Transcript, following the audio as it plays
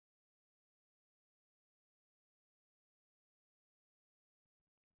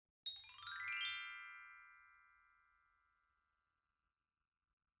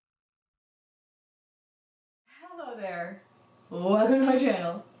Hello there! Welcome to my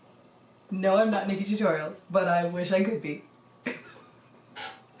channel. No, I'm not Nikki Tutorials, but I wish I could be.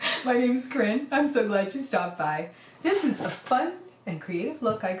 My name is Corinne. I'm so glad you stopped by. This is a fun and creative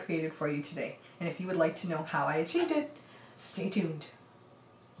look I created for you today. And if you would like to know how I achieved it, stay tuned.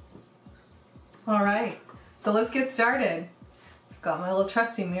 Alright, so let's get started. I've got my little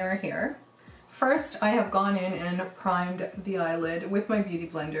trusty mirror here. First, I have gone in and primed the eyelid with my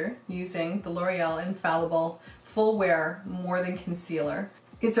Beautyblender using the L'Oreal Infallible Full Wear More Than Concealer.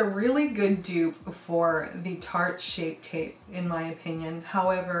 It's a really good dupe for the Tarte Shape Tape, in my opinion.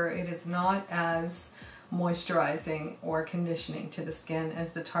 However, it is not as moisturizing or conditioning to the skin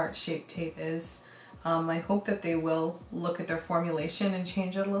as the Tarte Shape Tape is. I hope that they will look at their formulation and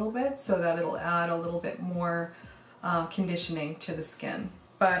change it a little bit so that it'll add a little bit more conditioning to the skin.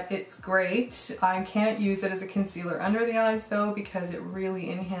 But it's great. I can't use it as a concealer under the eyes though, because it really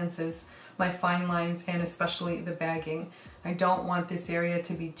enhances my fine lines and especially the bagging. I don't want this area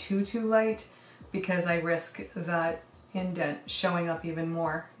to be too light because I risk that indent showing up even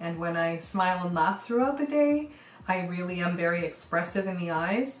more. And when I smile and laugh throughout the day, I really am very expressive in the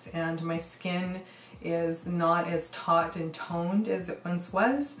eyes, and my skin is not as taut and toned as it once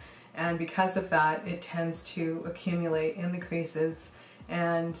was. And because of that, it tends to accumulate in the creases,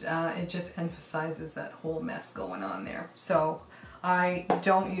 and it just emphasizes that whole mess going on there. So I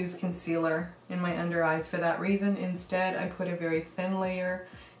don't use concealer in my under eyes for that reason. Instead, I put a very thin layer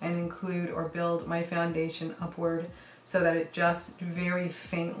and include or build my foundation upward so that it just very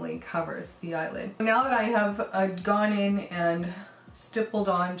faintly covers the eyelid. Now that I have gone in and stippled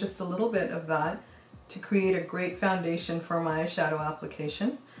on just a little bit of that to create a great foundation for my eyeshadow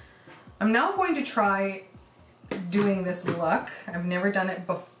application, I'm now going to try doing this look. I've never done it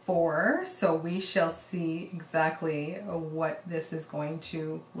before, so we shall see exactly what this is going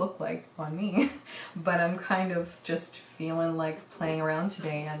to look like on me. But I'm kind of just feeling like playing around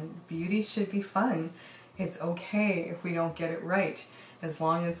today, and beauty should be fun. It's okay if we don't get it right, as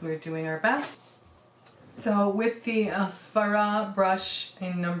long as we're doing our best. So with the F.A.R.A.H brush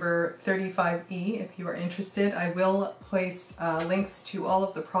in number 35E, if you are interested, I will place links to all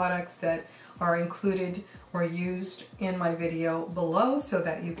of the products that are included or used in my video below so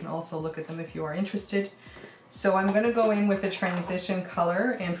that you can also look at them if you are interested. So I'm going to go in with a transition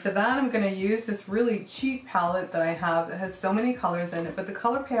color, and for that I'm going to use this really cheap palette that I have that has so many colors in it, but the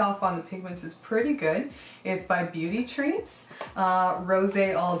color payoff on the pigments is pretty good. It's by Beauty Treats. Rose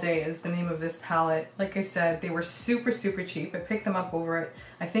All Day is the name of this palette. Like I said, they were super cheap. I picked them up over at,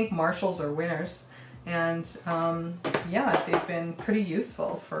 I think, Marshall's or Winners, and yeah, they've been pretty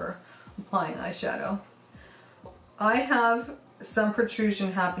useful for applying eyeshadow. I have some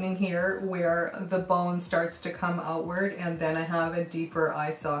protrusion happening here where the bone starts to come outward, and then I have a deeper eye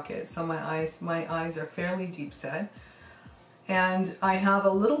socket. So my eyes are fairly deep set. And I have a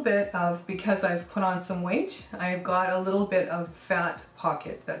little bit of, because I've put on some weight, I've got a little bit of fat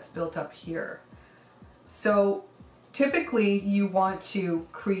pocket that's built up here. So typically you want to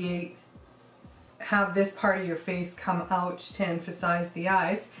have this part of your face come out to emphasize the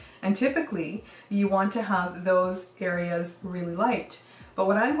eyes, and typically you want to have those areas really light. But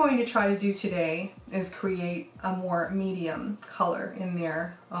what I'm going to try to do today is create a more medium color in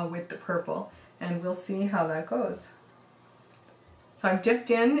there with the purple, and we'll see how that goes. So I've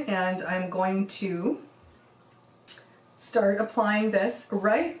dipped in, and I'm going to start applying this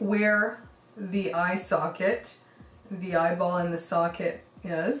right where the eye socket, the eyeball in the socket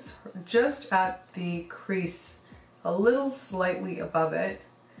is, just at the crease, a little slightly above it.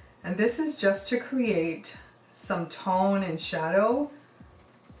 And this is just to create some tone and shadow.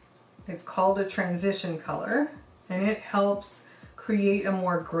 It's called a transition color, and it helps create a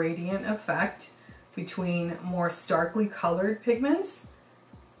more gradient effect between more starkly colored pigments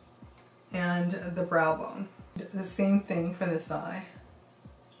and the brow bone. The same thing for this eye.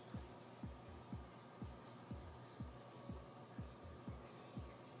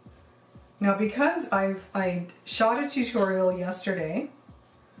 Now, because I shot a tutorial yesterday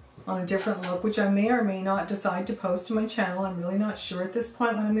on a different look, which I may or may not decide to post to my channel. I'm really not sure at this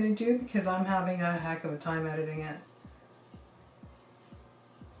point what I'm going to do, because I'm having a heck of a time editing it.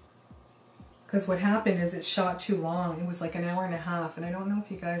 Because what happened is it shot too long. It was like an hour and a half, and I don't know if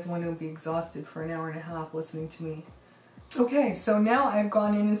you guys want to be exhausted for an hour and a half listening to me. Okay, so now I've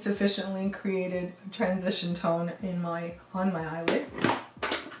gone in and sufficiently created a transition tone on my eyelid.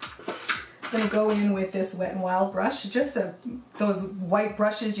 I'm going to go in with this Wet n Wild brush, just those white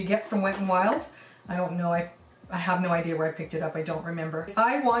brushes you get from Wet n Wild. I don't know, I have no idea where I picked it up, I don't remember.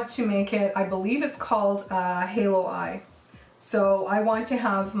 I want to make it, I believe it's called Halo Eye. So I want to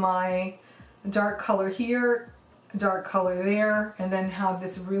have my dark color here dark color there and then have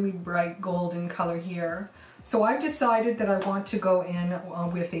this really bright golden color here. So I've decided that I want to go in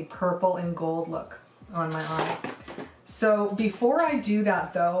with a purple and gold look on my eye. So before I do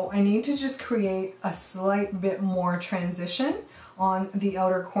that though, I need to just create a slight bit more transition on the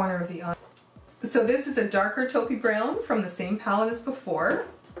outer corner of the eye. So this is a darker taupey brown from the same palette as before.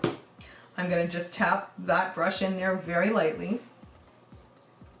 I'm going to just tap that brush in there very lightly.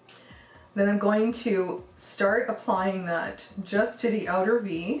 Then I'm going to start applying that just to the outer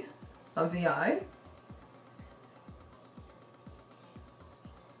V of the eye.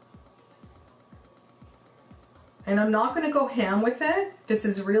 And I'm not going to go ham with it. This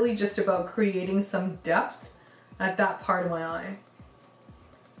is really just about creating some depth at that part of my eye.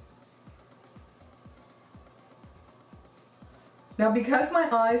 Now because my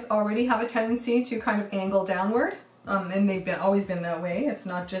eyes already have a tendency to kind of angle downward, and they've always been that way, it's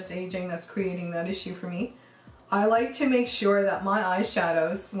not just aging that's creating that issue for me, I like to make sure that my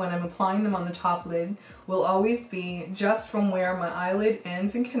eyeshadows, when I'm applying them on the top lid, will always be just from where my eyelid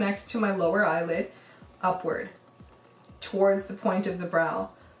ends and connects to my lower eyelid upward, towards the point of the brow.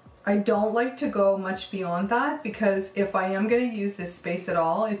 I don't like to go much beyond that because if I am going to use this space at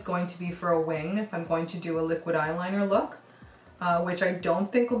all, it's going to be for a wing if I'm going to do a liquid eyeliner look. Which I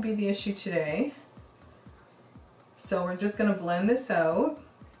don't think will be the issue today. So we're just going to blend this out.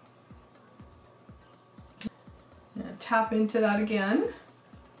 Tap into that again.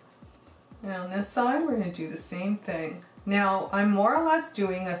 And on this side, we're going to do the same thing. Now, I'm more or less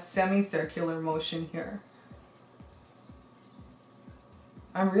doing a semicircular motion here.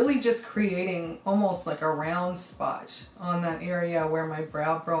 I'm really just creating almost like a round spot on that area where my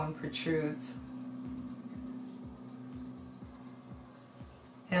brow bone protrudes.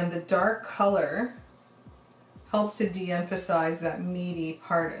 And the dark color helps to de-emphasize that meaty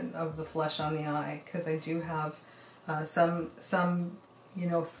part of the flesh on the eye, because I do have some you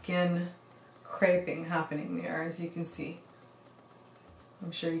know, skin creping happening there, as you can see.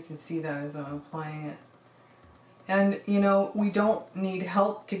 I'm sure you can see that as I'm applying it. And you know, we don't need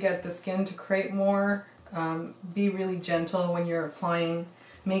help to get the skin to crepe more. Be really gentle when you're applying.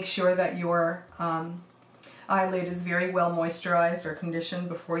 Make sure that your eyelid is very well moisturized or conditioned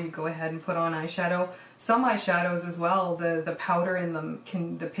before you go ahead and put on eyeshadow. Some eyeshadows as well, the powder in them,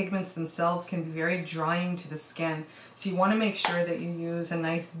 the pigments themselves can be very drying to the skin. So you want to make sure that you use a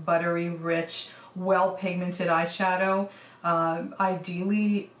nice buttery, rich, well pigmented eyeshadow.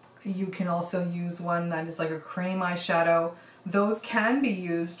 Ideally, you can also use one that is like a cream eyeshadow. Those can be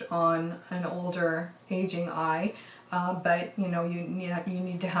used on an older aging eye. But you know, you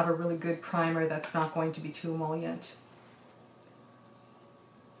need to have a really good primer that's not going to be too emollient.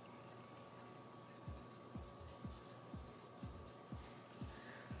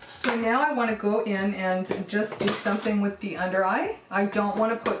 So now I want to go in and just do something with the under eye. I don't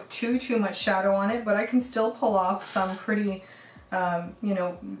want to put too much shadow on it, but I can still pull off some pretty, you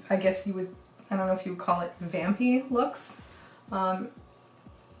know, I guess you would, I don't know if you would call it vampy looks.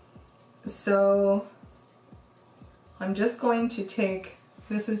 So I'm just going to take,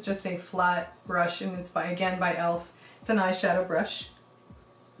 this is just a flat brush and it's again by e.l.f. It's an eyeshadow brush.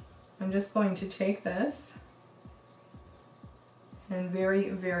 I'm just going to take this and very,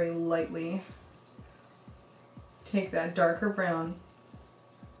 very lightly take that darker brown.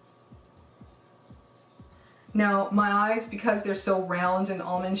 Now my eyes, because they're so round and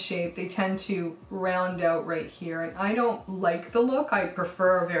almond shaped, they tend to round out right here, and I don't like the look. I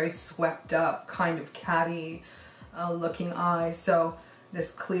prefer a very swept up kind of catty looking eye, so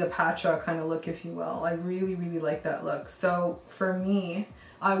this Cleopatra kind of look, if you will. I really, really like that look. So for me,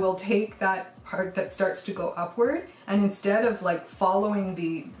 I will take that part that starts to go upward, and instead of like following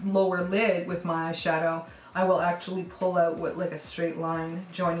the lower lid with my eyeshadow, I will actually pull out with like a straight line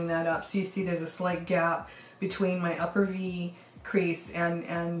joining that up. So you see there's a slight gap between my upper V crease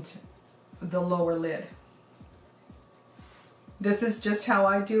and the lower lid. This is just how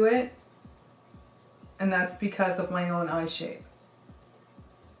I do it, and that's because of my own eye shape.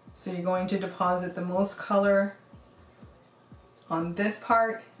 So you're going to deposit the most color on this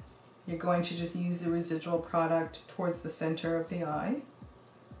part. You're going to just use the residual product towards the center of the eye.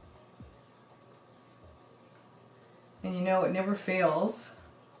 And you know, it never fails.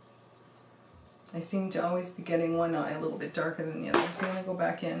 I seem to always be getting one eye a little bit darker than the other. So I'm going to go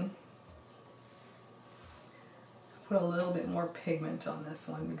back in. Put a little bit more pigment on this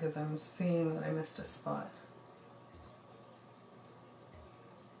one because I'm seeing that I missed a spot.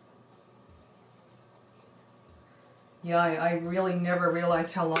 Yeah, I really never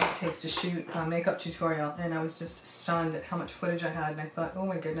realized how long it takes to shoot a makeup tutorial, and I was just stunned at how much footage I had, and I thought, oh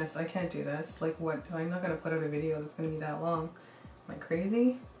my goodness, I can't do this. Like, what? I'm not going to put out a video that's going to be that long. Am I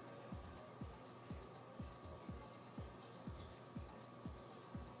crazy?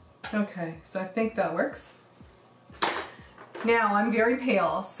 Okay, so I think that works. Now, I'm very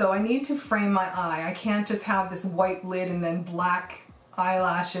pale, so I need to frame my eye. I can't just have this white lid and then black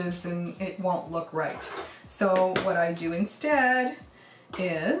eyelashes and it won't look right. So what I do instead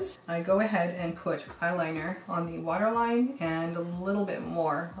is I go ahead and put eyeliner on the waterline and a little bit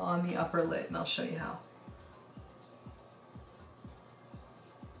more on the upper lid, and I'll show you how.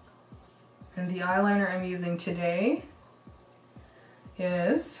 And the eyeliner I'm using today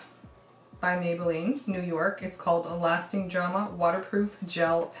is by Maybelline, New York. It's called a Lasting Drama Waterproof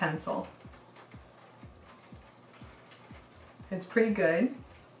Gel Pencil. It's pretty good.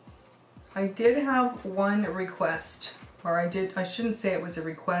 I did have one request, or I shouldn't say it was a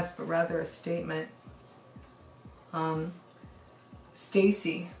request, but rather a statement.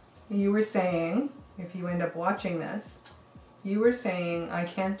 Stacy, you were saying, if you end up watching this, you were saying I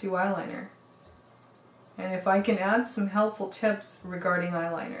can't do eyeliner. And if I can add some helpful tips regarding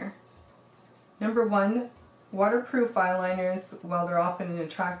eyeliner. Number one, waterproof eyeliners, while they're often an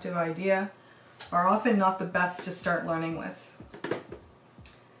attractive idea, are often not the best to start learning with.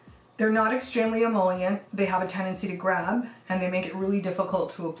 They're not extremely emollient, they have a tendency to grab, and they make it really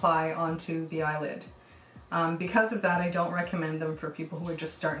difficult to apply onto the eyelid. Because of that, I don't recommend them for people who are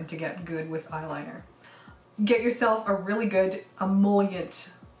just starting to get good with eyeliner. Get yourself a really good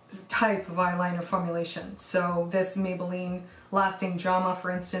emollient type of eyeliner formulation. So this Maybelline Lasting Drama, for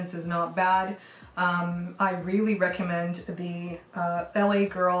instance, is not bad. I really recommend the LA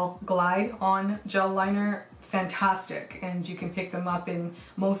Girl Glide On Gel Liner. Fantastic, and you can pick them up in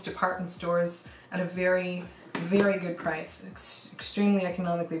most department stores at a very, very good price. Extremely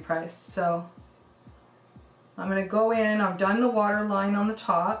economically priced. So I'm going to go in, I've done the waterline on the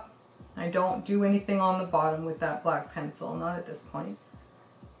top. I don't do anything on the bottom with that black pencil, not at this point.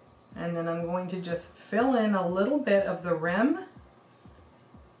 And then I'm going to just fill in a little bit of the rim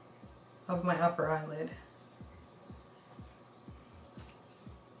of my upper eyelid.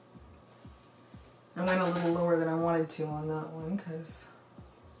 I went a little lower than I wanted to on that one because,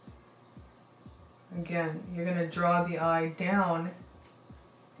 again, you're going to draw the eye down.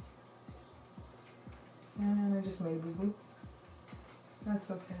 And I just made a boo-boo.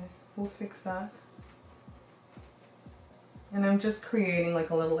 That's okay. We'll fix that. And I'm just creating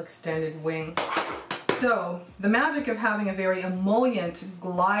like a little extended wing. So the magic of having a very emollient,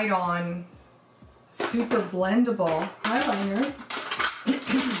 glide-on, super blendable eyeliner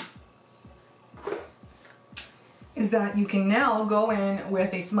is that you can now go in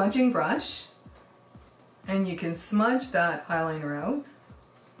with a smudging brush and you can smudge that eyeliner out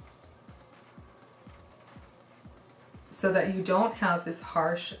so that you don't have this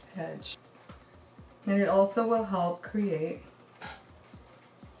harsh edge. And it also will help create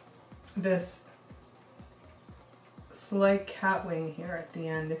this slight cat wing here at the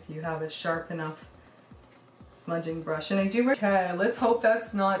end if you have a sharp enough smudging brush. And I do, okay, let's hope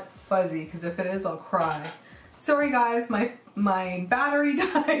that's not fuzzy, because if it is, I'll cry. Sorry guys, my battery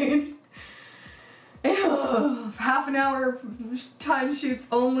died. Half an hour time shoots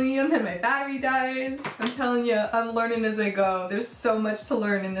only, and then my battery dies. I'm telling you, I'm learning as I go. There's so much to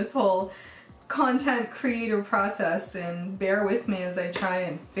learn in this whole content creator process, and bear with me as I try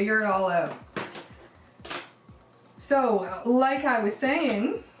and figure it all out. So, like I was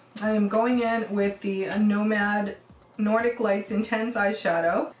saying, I am going in with the NOMAD Nordic Lights Intense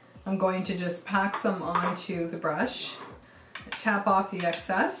Eyeshadow. I'm going to just pack some onto the brush, tap off the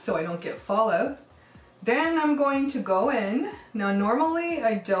excess so I don't get fallout. Then I'm going to go in. Now normally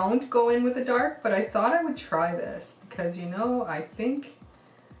I don't go in with the dark, but I thought I would try this because, you know, I think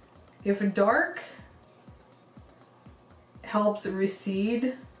if a dark helps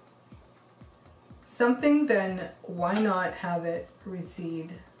recede something, then why not have it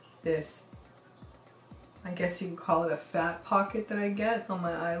recede this? I guess you could call it a fat pocket that I get on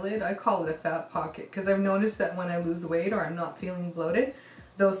my eyelid. I call it a fat pocket because I've noticed that when I lose weight or I'm not feeling bloated,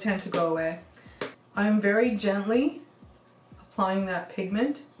 those tend to go away. I'm very gently applying that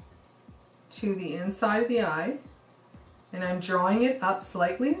pigment to the inside of the eye, and I'm drawing it up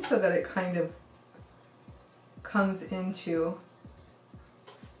slightly so that it kind of comes into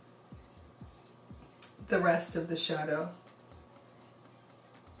the rest of the shadow.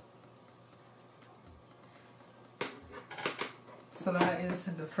 So that is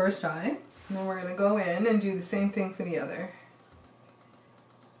the first eye. And then we're going to go in and do the same thing for the other.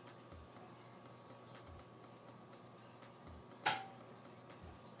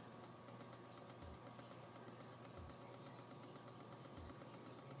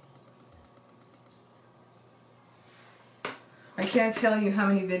 can't tell you how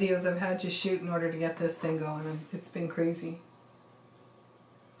many videos I've had to shoot in order to get this thing going, and it's been crazy.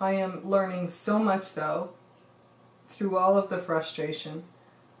 I am learning so much though, through all of the frustration.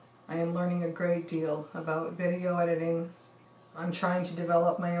 I am learning a great deal about video editing. I'm trying to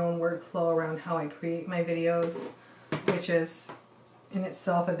develop my own workflow around how I create my videos, which is in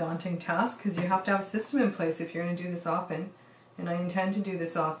itself a daunting task because you have to have a system in place if you're going to do this often. And I intend to do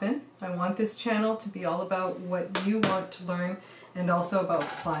this often. I want this channel to be all about what you want to learn and also about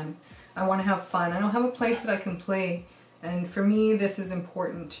fun. I want to have fun. I don't have a place that I can play, and for me this is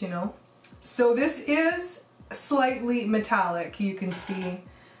important, you know. So this is slightly metallic, you can see.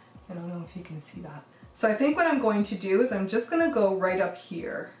 I don't know if you can see that. So I think what I'm going to do is I'm just going to go right up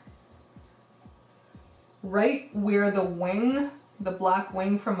here. Right where the wing, the black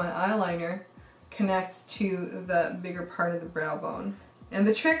wing from my eyeliner connects to the bigger part of the brow bone. And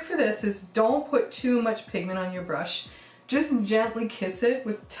the trick for this is don't put too much pigment on your brush. Just gently kiss it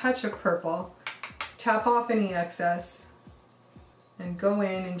with a touch of purple. Tap off any excess and go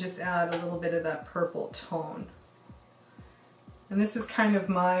in and just add a little bit of that purple tone. And this is kind of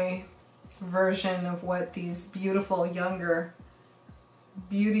my version of what these beautiful younger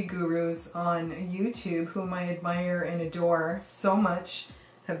beauty gurus on YouTube, whom I admire and adore so much,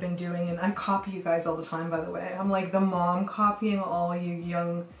 have been doing. And I copy you guys all the time, by the way. I'm like the mom copying all you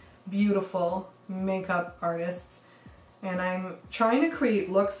young, beautiful makeup artists. And I'm trying to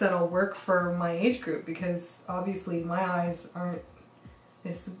create looks that'll work for my age group because obviously my eyes aren't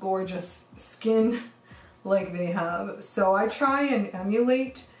this gorgeous skin like they have. So I try and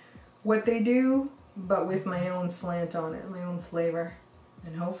emulate what they do, but with my own slant on it, my own flavor.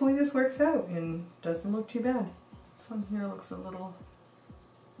 And hopefully this works out and doesn't look too bad. This one here looks a little...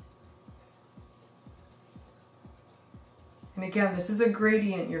 And again, this is a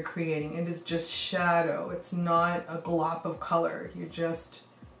gradient you're creating. It is just shadow. It's not a glop of color. You're just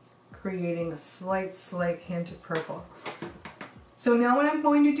creating a slight hint of purple. So now what I'm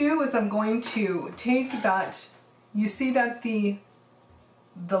going to do is I'm going to take that, you see that the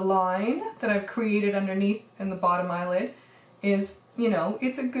line that I've created underneath in the bottom eyelid is, you know,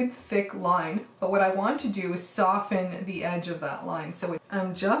 it's a good thick line, but what I want to do is soften the edge of that line. So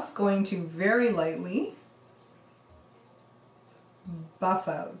I'm just going to very lightly buff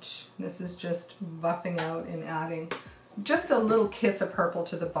out. This is just buffing out and adding just a little kiss of purple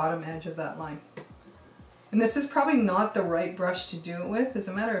to the bottom edge of that line. And this is probably not the right brush to do it with. As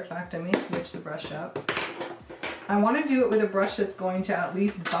a matter of fact, I may switch the brush up. I want to do it with a brush that's going to at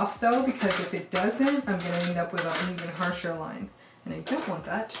least buff though, because if it doesn't, I'm going to end up with an even harsher line. And I don't want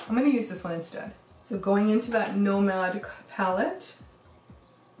that. I'm going to use this one instead. So going into that NOMAD palette,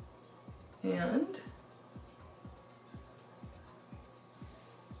 and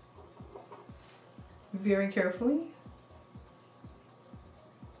very carefully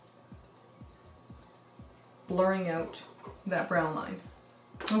blurring out that brown line.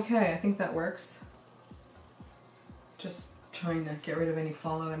 Okay, I think that works. Just trying to get rid of any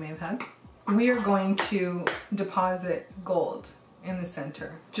fallout I may have had. We are going to deposit gold in the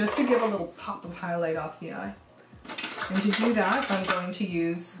center, just to give a little pop of highlight off the eye. And to do that, I'm going to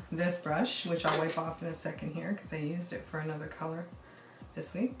use this brush, which I'll wipe off in a second here, because I used it for another color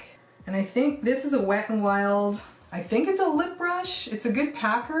this week. And I think this is a Wet n Wild, I think it's a lip brush. It's a good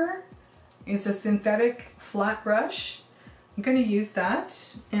packer. It's a synthetic flat brush. I'm going to use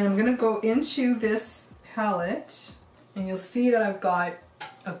that, and I'm going to go into this palette, and you'll see that I've got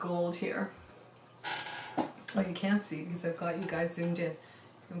a gold here. Oh, you can't see because I've got you guys zoomed in.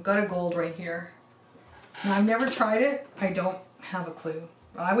 I've got a gold right here. Now, I've never tried it. I don't have a clue.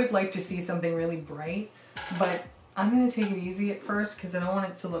 I would like to see something really bright, but I'm going to take it easy at first because I don't want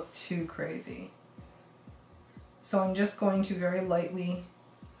it to look too crazy. So I'm just going to very lightly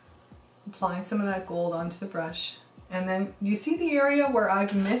apply some of that gold onto the brush. And then you see the area where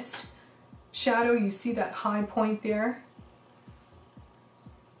I've missed shadow? You see that high point there?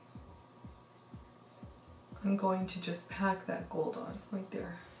 I'm going to just pack that gold on right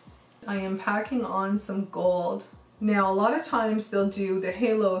there. I am packing on some gold. Now, a lot of times they'll do the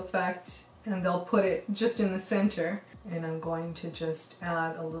halo effect and they'll put it just in the center. And I'm going to just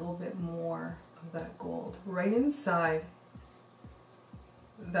add a little bit more of that gold right inside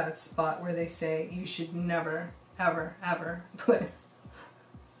that spot where they say you should never, ever, ever put.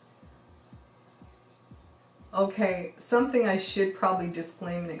 Okay, something I should probably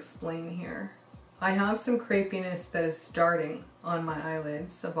disclaim and explain here. I have some crepiness that is starting on my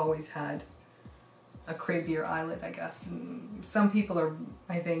eyelids. I've always had a crepier eyelid, I guess. And some people are,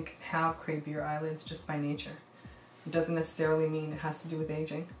 I think, have crepier eyelids just by nature. It doesn't necessarily mean it has to do with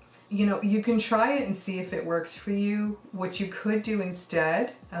aging. you know, you can try it and see if it works for you. What you could do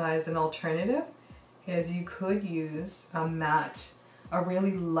instead as an alternative is you could use a matte, a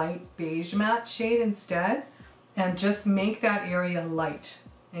really light beige matte shade instead, and just make that area light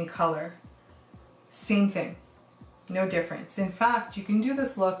in color. Same thing, no difference. In fact, you can do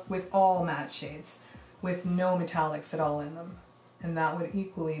this look with all matte shades with no metallics at all in them, and that would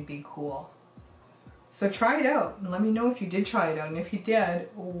equally be cool. So try it out and let me know if you did try it out, and if you did,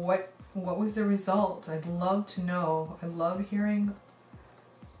 what was the result? I'd love to know. I love hearing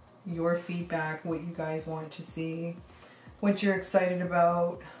your feedback, what you guys want to see, what you're excited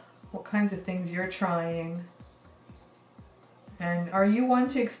about, what kinds of things you're trying, and are you one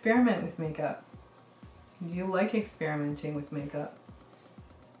to experiment with makeup? Do you like experimenting with makeup?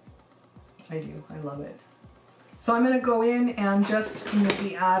 I do, I love it. So I'm going to go in and just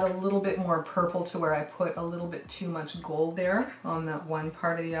maybe add a little bit more purple to where I put a little bit too much gold there on that one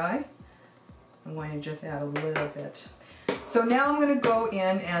part of the eye. I'm going to just add a little bit. So now I'm going to go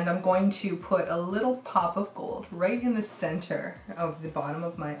in and I'm going to put a little pop of gold right in the center of the bottom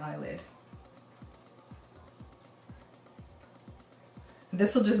of my eyelid.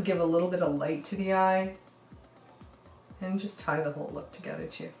 This will just give a little bit of light to the eye and just tie the whole look together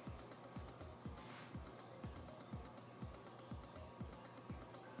too.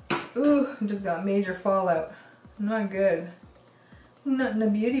 Ooh, I just got major fallout. Not good. Nothing a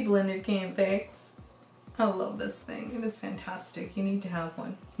Beautyblender can't fix. I love this thing. It is fantastic. You need to have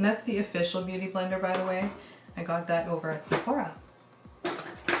one. And that's the official Beautyblender, by the way. I got that over at Sephora.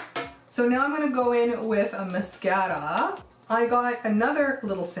 So now I'm going to go in with a mascara. I got another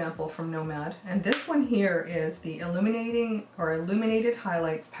little sample from NOMAD, and this one here is the Illuminated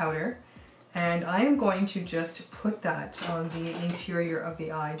Highlights Powder. And I am going to just put that on the interior of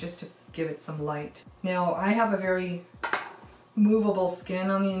the eye just to give it some light. Now, I have a very movable skin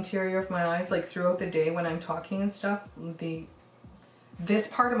on the interior of my eyes, like throughout the day when I'm talking and stuff. This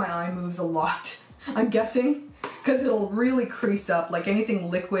part of my eye moves a lot, I'm guessing, because it'll really crease up, like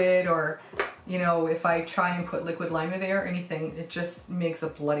anything liquid, or, you know, if I try and put liquid liner there, anything, it just makes a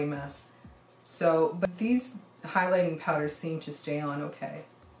bloody mess. So, but these highlighting powders seem to stay on okay.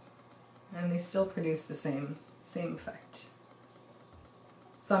 And they still produce the same effect.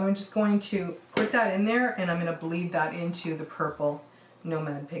 So I'm just going to put that in there and I'm going to bleed that into the purple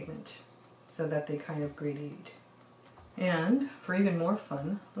NOMAD pigment so that they kind of gradiate. And for even more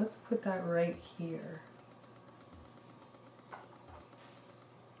fun, let's put that right here.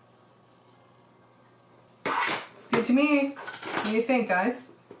 It's good to me. What do you think, guys?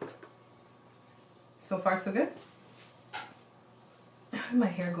 So far, so good? How did my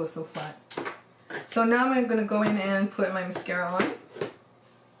hair go so flat? So now I'm going to go in and put my mascara on.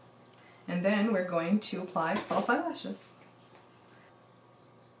 And then we're going to apply false eyelashes.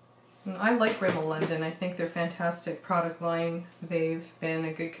 And I like Rimmel London. I think they're a fantastic product line. They've been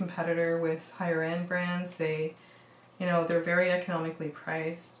a good competitor with higher end brands. They, you know, they're very economically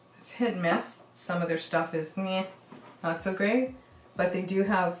priced. It's hit and miss. Some of their stuff is meh, not so great. But they do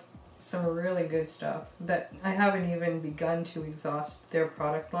have some really good stuff that I haven't even begun to exhaust their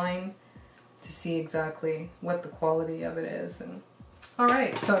product line to see exactly what the quality of it is. And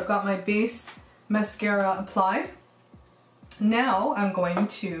alright, so I've got my base mascara applied. Now I'm going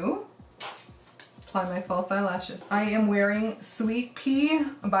to apply my false eyelashes. I am wearing Sweet Pea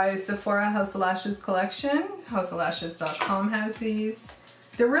by Sephora House of Lashes collection. Houseoflashes.com has these.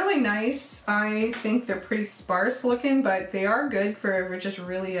 They're really nice. I think they're pretty sparse looking, but they are good for just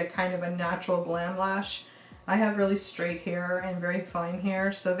really a kind of a natural glam lash. I have really straight hair and very fine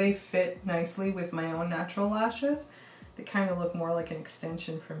hair, so they fit nicely with my own natural lashes. They kind of look more like an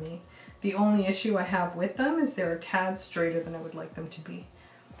extension for me. The only issue I have with them is they're a tad straighter than I would like them to be.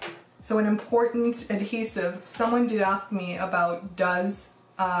 So an important adhesive, someone did ask me about does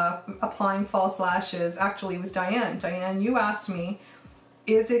applying false lashes, actually it was Diane. Diane, you asked me,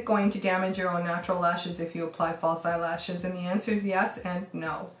 is it going to damage your own natural lashes if you apply false eyelashes? And the answer is yes and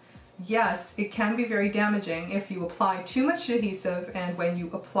no. Yes, it can be very damaging if you apply too much adhesive, and when you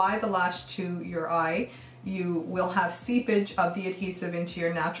apply the lash to your eye, you will have seepage of the adhesive into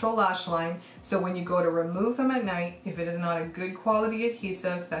your natural lash line. So when you go to remove them at night, if it is not a good quality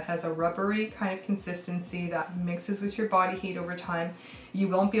adhesive that has a rubbery kind of consistency that mixes with your body heat over time, you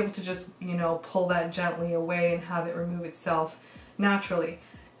won't be able to just, you know, pull that gently away and have it remove itself naturally.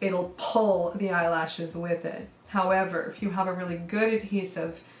 It'll pull the eyelashes with it. However, if you have a really good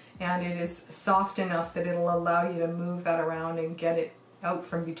adhesive and it is soft enough that it'll allow you to move that around and get it out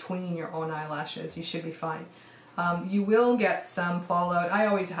from between your own eyelashes, you should be fine. You will get some fallout. I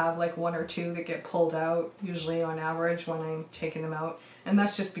always have like one or two that get pulled out, usually on average when I'm taking them out. and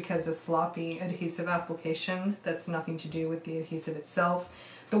that's just because of sloppy adhesive application. That's nothing to do with the adhesive itself.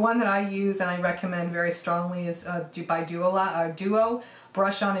 The one that I use and I recommend very strongly is by Duo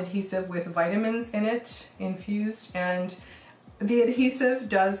Brush On Adhesive with vitamins in it, infused, and the adhesive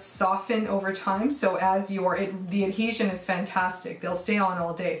does soften over time, so as the adhesion is fantastic. They'll stay on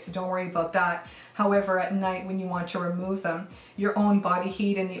all day, so don't worry about that. However, at night when you want to remove them, your own body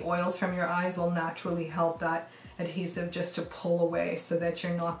heat and the oils from your eyes will naturally help that adhesive just to pull away, so that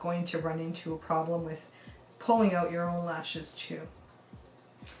you're not going to run into a problem with pulling out your own lashes too.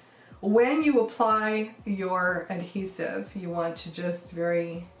 When you apply your adhesive, you want to just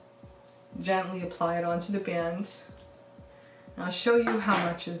very gently apply it onto the band. I'll show you how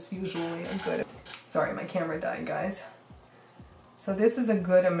much is usually a good, sorry my camera died guys. So this is a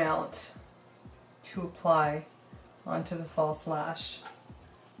good amount to apply onto the false lash.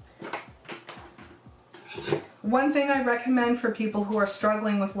 One thing I recommend for people who are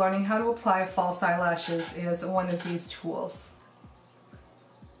struggling with learning how to apply false eyelashes is one of these tools.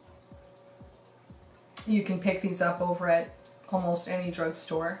 You can pick these up over at almost any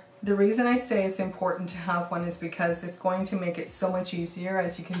drugstore. The reason I say it's important to have one is because it's going to make it so much easier.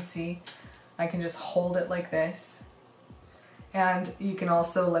 As you can see, I can just hold it like this, and you can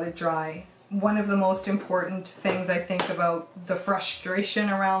also let it dry. One of the most important things I think about the frustration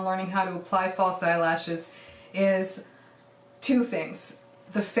around learning how to apply false eyelashes is two things.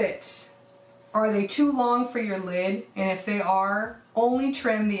 The fit. Are they too long for your lid? And if they are, only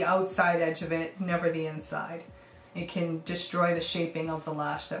trim the outside edge of it, never the inside. It can destroy the shaping of the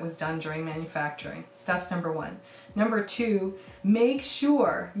lash that was done during manufacturing. That's number one. Number two, make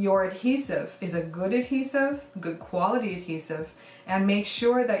sure your adhesive is a good adhesive, good quality adhesive, and make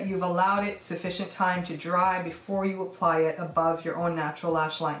sure that you've allowed it sufficient time to dry before you apply it above your own natural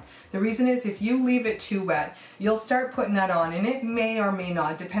lash line. The reason is if you leave it too wet, you'll start putting that on, and it may or may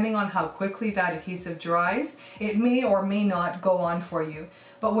not, depending on how quickly that adhesive dries, it may or may not go on for you.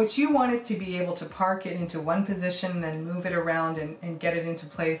 But what you want is to be able to park it into one position, then move it around and get it into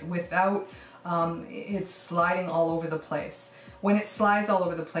place without it sliding all over the place. When it slides all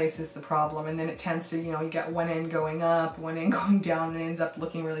over the place is the problem, and then it tends to, you get one end going up, one end going down, and it ends up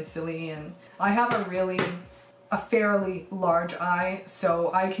looking really silly. And I have a fairly large eye,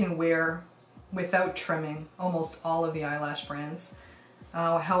 so I can wear, without trimming, almost all of the eyelash brands.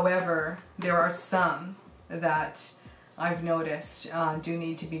 However, there are some that I've noticed do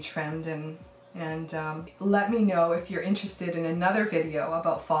need to be trimmed, and let me know if you're interested in another video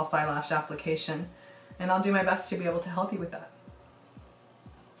about false eyelash application, and I'll do my best to be able to help you with that.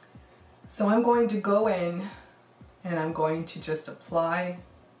 So I'm going to go in and I'm going to just apply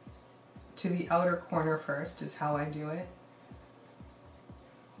to the outer corner first, is how I do it.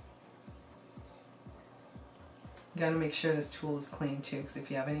 You gotta make sure this tool is clean too, because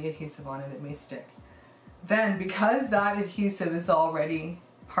if you have any adhesive on it, it may stick. Then, because that adhesive is already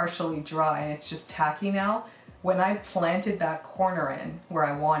partially dry and it's just tacky now, when I planted that corner in where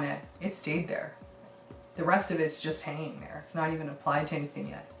I want it, it stayed there. The rest of it's just hanging there. It's not even applied to anything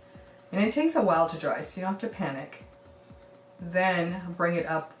yet. And it takes a while to dry, so you don't have to panic. Then bring it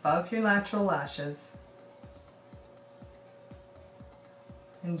up above your natural lashes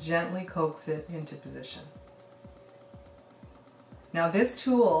and gently coax it into position. Now this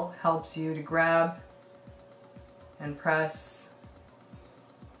tool helps you to grab and press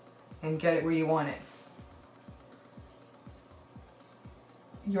and get it where you want it.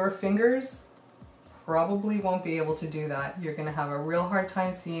 Your fingers probably won't be able to do that. You're gonna have a real hard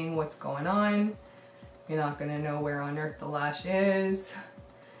time seeing what's going on. You're not gonna know where on earth the lash is.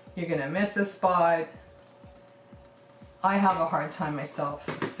 You're gonna miss a spot. I have a hard time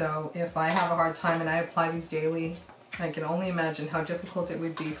myself, so if I have a hard time and I apply these daily, I can only imagine how difficult it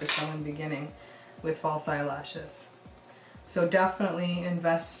would be for someone beginning with false eyelashes. So definitely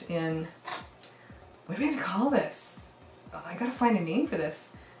invest in, what are we gonna call this? Oh, I gotta find a name for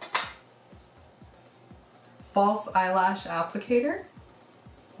this. False eyelash applicator?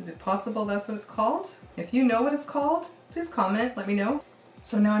 Is it possible that's what it's called? If you know what it's called, please comment, let me know.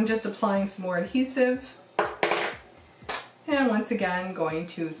 So now I'm just applying some more adhesive. And once again, going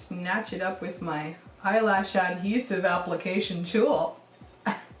to snatch it up with my eyelash adhesive application tool.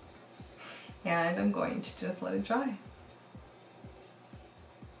 And I'm going to just let it dry.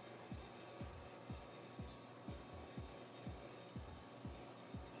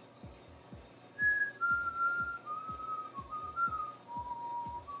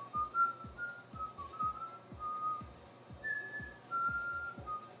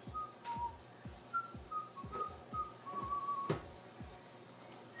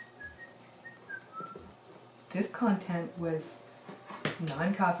 This content was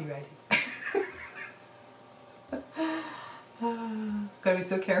Non-copyrighted. Gotta be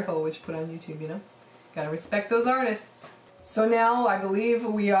so careful what you put on YouTube, you know? Gotta respect those artists. So now I believe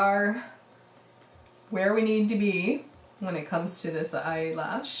we are where we need to be when it comes to this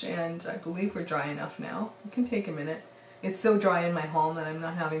eyelash, and I believe we're dry enough now. It can take a minute. It's so dry in my home that I'm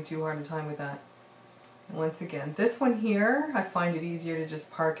not having too hard a time with that. And once again, this one here, I find it easier to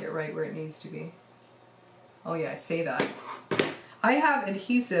just park it right where it needs to be. Oh yeah, I say that. I have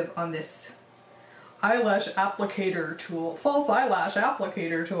adhesive on this eyelash applicator tool, false eyelash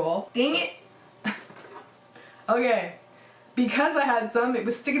applicator tool. Dang it! Okay, because I had some, it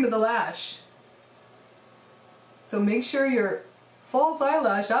was sticking to the lash. So make sure your false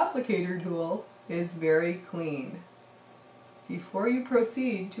eyelash applicator tool is very clean before you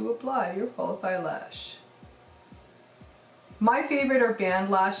proceed to apply your false eyelash. My favorite are band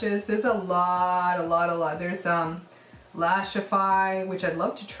lashes. There's a lot. There's Lashify, which I'd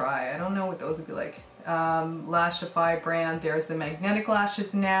love to try. I don't know what those would be like. Lashify brand. There's the magnetic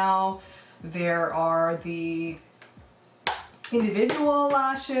lashes now. There are the individual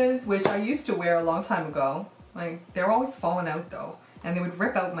lashes, which I used to wear a long time ago. Like, they're always falling out though, and they would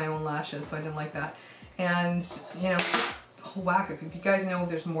rip out my own lashes, so I didn't like that. And you know, just a whole whack. If you guys know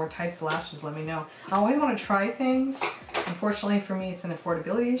there's more types of lashes, let me know. I always want to try things. Unfortunately for me, it's an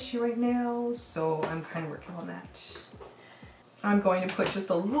affordability issue right now, so I'm kind of working on that. I'm going to put just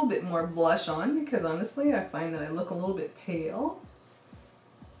a little bit more blush on because honestly, I find that I look a little bit pale.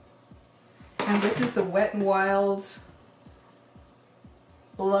 And this is the Wet n Wild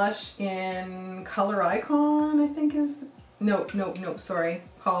blush in Color Icon, I think is, sorry,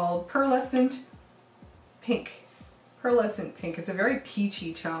 called Pearlescent Pink. Pearlescent Pink. It's a very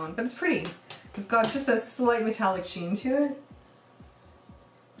peachy tone, but it's pretty. It's got just a slight metallic sheen to it,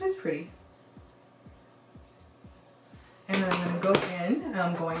 but it's pretty. And then I'm going to go in and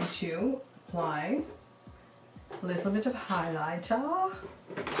I'm going to apply a little bit of highlighter.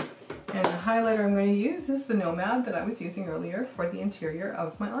 And the highlighter I'm going to use is the NOMAD that I was using earlier for the interior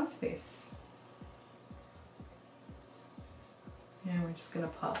of my eye space. And we're just going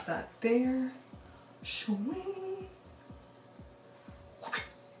to pop that there. Shwing.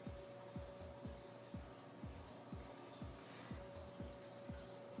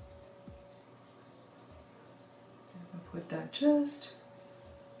 Put that just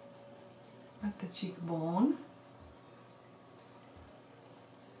at the cheekbone.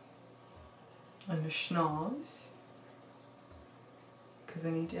 And the schnoz, because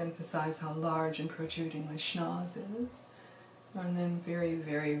I need to emphasize how large and protruding my schnoz is. And then very,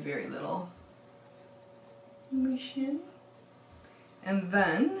 very, very little mission. And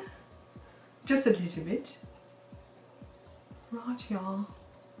then just a little bit right here.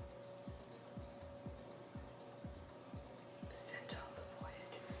 The center of the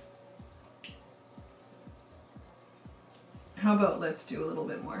forehead. How about let's do a little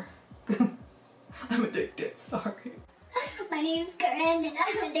bit more? I'm addicted, sorry. My name's Corinne and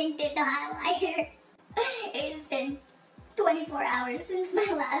I'm addicted to highlighter. It's been 24 hours since my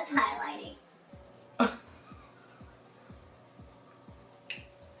last highlighting.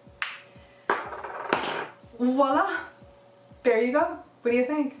 Voila! There you go. What do you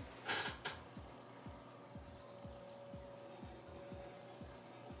think?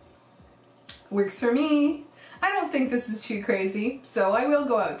 Works for me. I don't think this is too crazy, so I will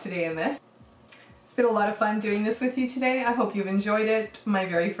go out today in this. It's been a lot of fun doing this with you today. I hope you've enjoyed it. My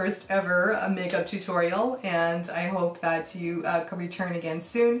very first ever makeup tutorial, and I hope that you can return again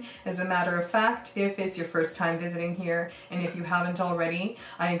soon. As a matter of fact, if it's your first time visiting here, and if you haven't already,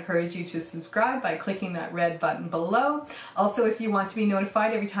 I encourage you to subscribe by clicking that red button below. Also, if you want to be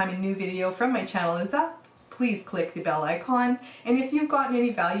notified every time a new video from my channel is up, please click the bell icon. And if you've gotten any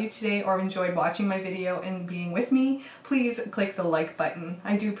value today or enjoyed watching my video and being with me, please click the like button.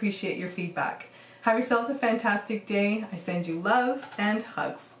 I do appreciate your feedback. Have yourselves a fantastic day. I send you love and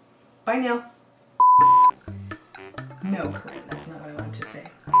hugs. Bye now. No, Corinne, that's not what I wanted to say.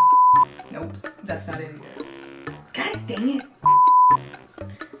 Nope, that's not it either. God dang it.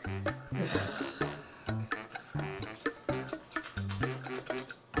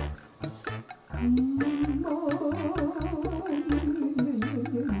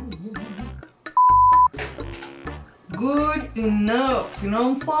 Good enough, you know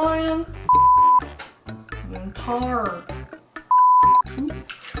what I'm saying? I'm tired.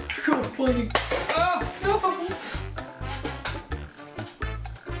 So funny. Ah, no!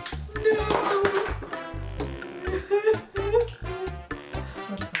 No!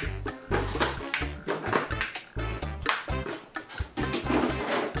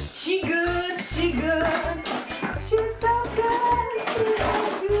 She good, she's so good,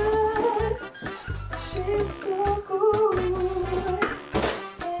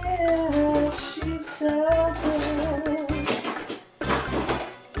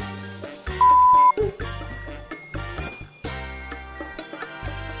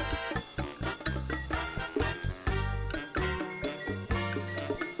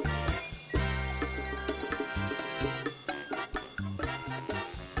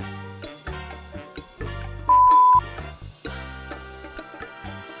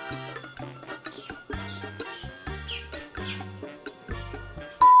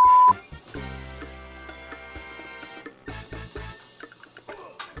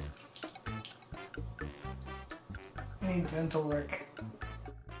 dental work.